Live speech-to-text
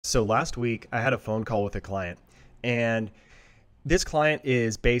So last week, I had a phone call with a client, and this client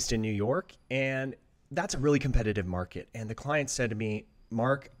is based in New York, and that's a really competitive market. And the client said to me,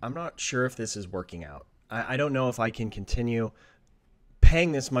 Mark, I'm not sure if this is working out. I don't know if I can continue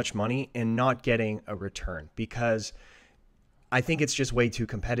paying this much money and not getting a return because I think it's just way too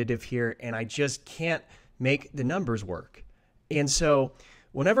competitive here, and I just can't make the numbers work. And so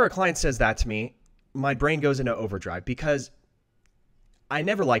whenever a client says that to me, my brain goes into overdrive because I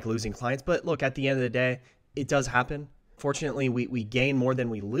never like losing clients. But look, at the end of the day, it does happen. Fortunately, we gain more than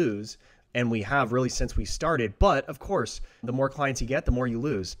we lose, and we have really since we started. But of course, the more clients you get, the more you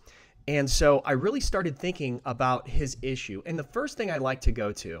lose. And so I really started thinking about his issue. And the first thing I like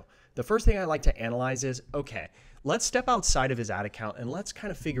to analyze is, okay, let's step outside of his ad account and let's kind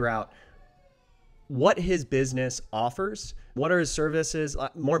of figure out what his business offers, what are his services,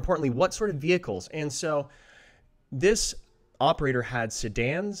 more importantly, what sort of vehicles. And so this operator had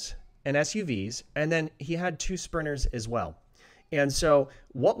sedans and SUVs, and then he had two sprinters as well. And so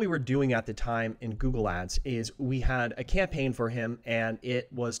what we were doing at the time in Google Ads is we had a campaign for him, and it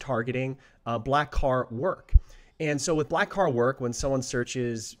was targeting black car work. And so with black car work, when someone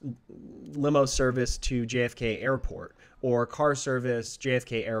searches limo service to JFK Airport, or car service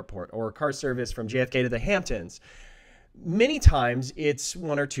JFK Airport, or car service from JFK to the Hamptons, many times it's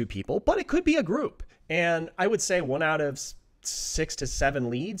one or two people, but it could be a group. And I would say 1 out of 6 to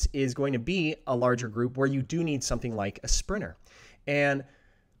 7 leads is going to be a larger group where you do need something like a sprinter. And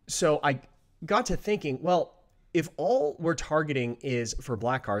so I got to thinking, well, if all we're targeting is for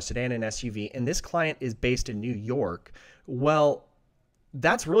black car, sedan, and SUV, and this client is based in New York, well,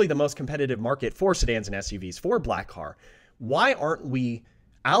 that's really the most competitive market for sedans and SUVs, for black car. Why aren't we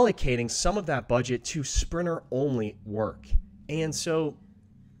allocating some of that budget to sprinter only work? And so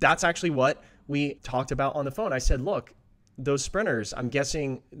that's actually what we talked about on the phone. I said, look, those sprinters, I'm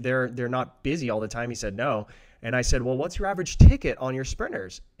guessing they're not busy all the time. He said, no. And I said, well, what's your average ticket on your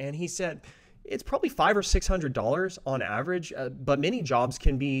sprinters? And he said, it's probably $500 or $600 on average, but many jobs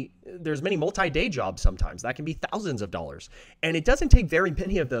can be, there's many multi-day jobs sometimes. That can be thousands of dollars. And it doesn't take very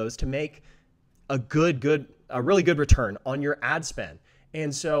many of those to make a really good return on your ad spend.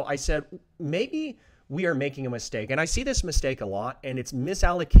 And so I said, maybe we are making a mistake. And I see this mistake a lot, and it's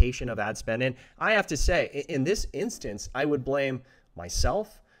misallocation of ad spend. And I have to say, in this instance, I would blame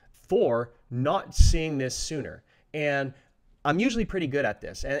myself for not seeing this sooner. And I'm usually pretty good at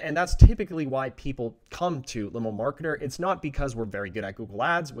this. And that's typically why people come to Limo Marketer. It's not because we're very good at Google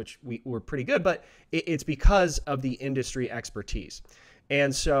Ads, which we're pretty good, but it's because of the industry expertise.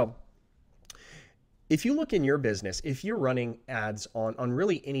 And so if you look in your business, if you're running ads on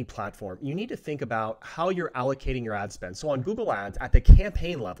really any platform, you need to think about how you're allocating your ad spend. So on Google Ads, at the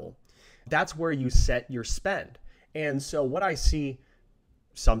campaign level, that's where you set your spend. And so what I see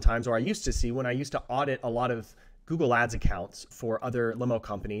sometimes, or I used to see when I used to audit a lot of Google Ads accounts for other limo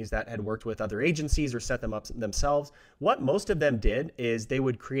companies that had worked with other agencies or set them up themselves, what most of them did is they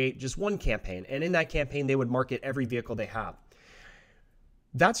would create just one campaign. And in that campaign, they would market every vehicle they have.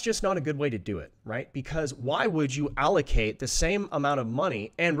 That's just not a good way to do it, right? Because why would you allocate the same amount of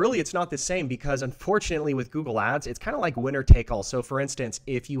money? And really, it's not the same because unfortunately with Google Ads, it's kind of like winner take all. So for instance,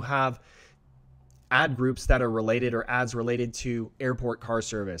 if you have ad groups that are related or ads related to airport car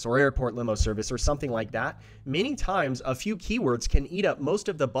service or airport limo service or something like that, many times a few keywords can eat up most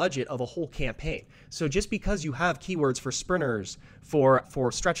of the budget of a whole campaign. So just because you have keywords for sprinters, for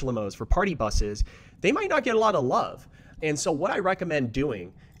stretch limos, for party buses, they might not get a lot of love. And so what I recommend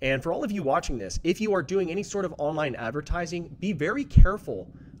doing, and for all of you watching this, if you are doing any sort of online advertising, be very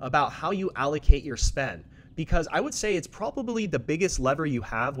careful about how you allocate your spend. Because I would say it's probably the biggest lever you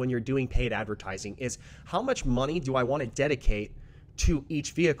have when you're doing paid advertising is how much money do I want to dedicate to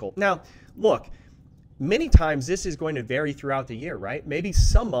each vehicle? Now, look, many times this is going to vary throughout the year, right? Maybe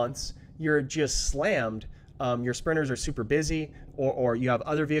some months you're just slammed. Your sprinters are super busy, or you have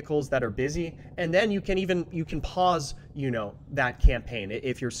other vehicles that are busy, and then you can pause, that campaign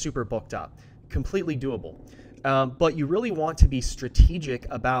if you're super booked up. Completely doable. But you really want to be strategic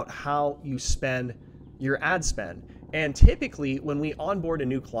about how you spend your ad spend. And typically when we onboard a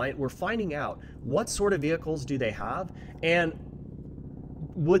new client, we're finding out what sort of vehicles do they have, and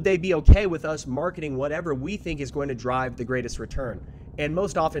would they be okay with us marketing whatever we think is going to drive the greatest return? And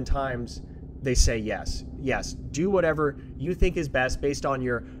most oftentimes they say yes. Yes, do whatever you think is best based on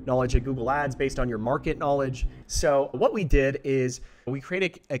your knowledge of Google Ads, based on your market knowledge. So what we did is we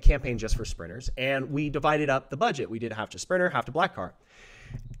created a campaign just for sprinters, and we divided up the budget. We did half to sprinter, half to black car.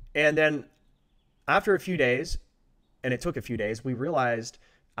 And then after a few days, and it took a few days, we realized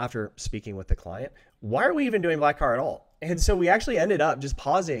after speaking with the client, why are we even doing black car at all? And so we actually ended up just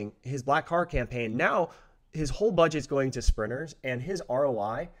pausing his black car campaign. Now his whole budget's going to sprinters, and his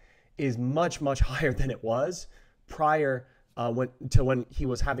ROI is much, much higher than it was prior when he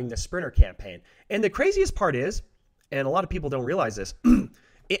was having the sprinter campaign. And the craziest part is, and a lot of people don't realize this,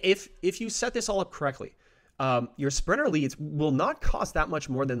 if you set this all up correctly, your sprinter leads will not cost that much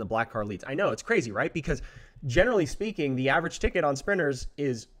more than the black car leads. I know it's crazy, right? Because generally speaking, the average ticket on sprinters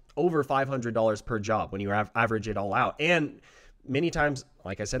is over $500 per job when you average it all out. And many times,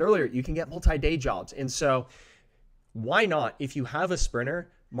 like I said earlier, you can get multi-day jobs. And so why not, if you have a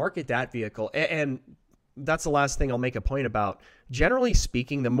sprinter, market that vehicle? And that's the last thing I'll make a point about. Generally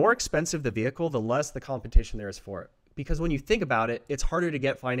speaking, the more expensive the vehicle, the less the competition there is for it. Because when you think about it, it's harder to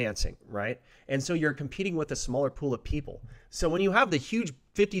get financing, right? And so you're competing with a smaller pool of people. So when you have the huge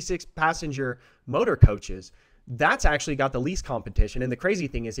 56 passenger motor coaches, that's actually got the least competition. And the crazy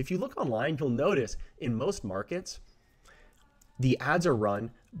thing is, if you look online, you'll notice in most markets, the ads are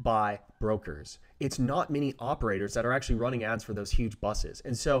run by brokers. It's not many operators that are actually running ads for those huge buses.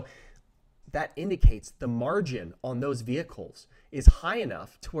 And so that indicates the margin on those vehicles is high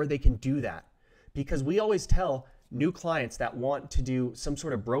enough to where they can do that. Because we always tell new clients that want to do some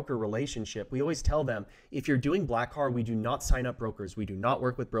sort of broker relationship, we always tell them, if you're doing black car, we do not sign up brokers. We do not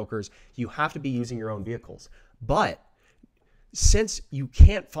work with brokers. You have to be using your own vehicles. But since you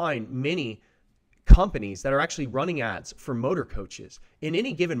can't find many companies that are actually running ads for motor coaches in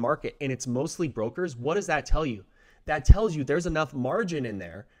any given market, and it's mostly brokers, what does that tell you? That tells you there's enough margin in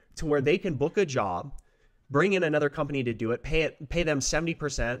there to where they can book a job, bring in another company to do it, pay them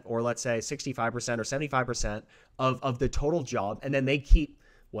 70%, or let's say 65% or 75% of the total job, and then they keep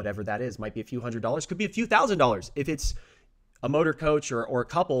whatever that is. Might be a few $100s, could be a few $1,000s if it's a motor coach or a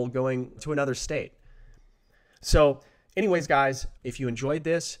couple going to another state. So anyways, guys, if you enjoyed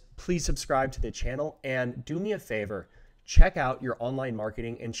this, please subscribe to the channel, and do me a favor, check out your online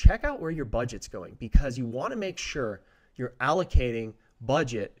marketing and check out where your budget's going, because you want to make sure you're allocating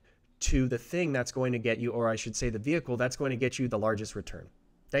budget to the thing that's going to get you, or I should say the vehicle that's going to get you the largest return.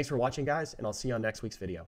 Thanks for watching, guys, and I'll see you on next week's video.